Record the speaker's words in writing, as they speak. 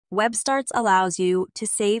WebStarts allows you to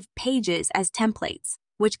save pages as templates,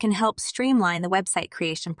 which can help streamline the website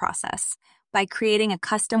creation process. By creating a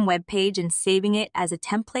custom web page and saving it as a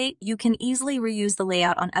template, you can easily reuse the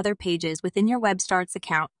layout on other pages within your WebStarts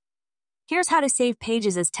account. Here's how to save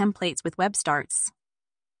pages as templates with WebStarts.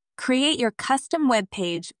 Create your custom web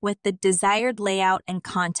page with the desired layout and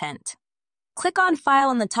content. Click on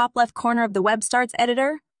File in the top left corner of the WebStarts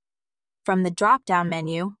editor. From the drop-down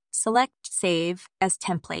menu, select Save as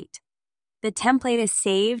Template. The template is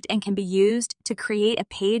saved and can be used to create a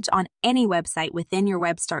page on any website within your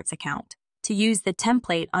WebStarts account. To use the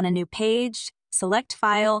template on a new page, select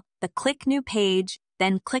File, the Click New Page,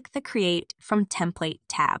 then click the Create from Template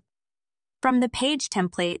tab. From the page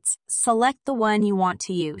templates, select the one you want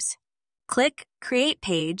to use. Click Create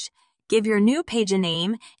Page, give your new page a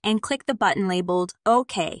name, and click the button labeled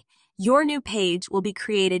OK. Your new page will be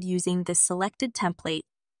created using the selected template.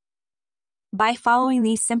 By following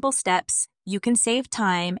these simple steps, you can save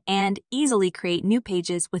time and easily create new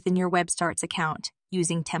pages within your WebStarts account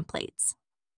using templates.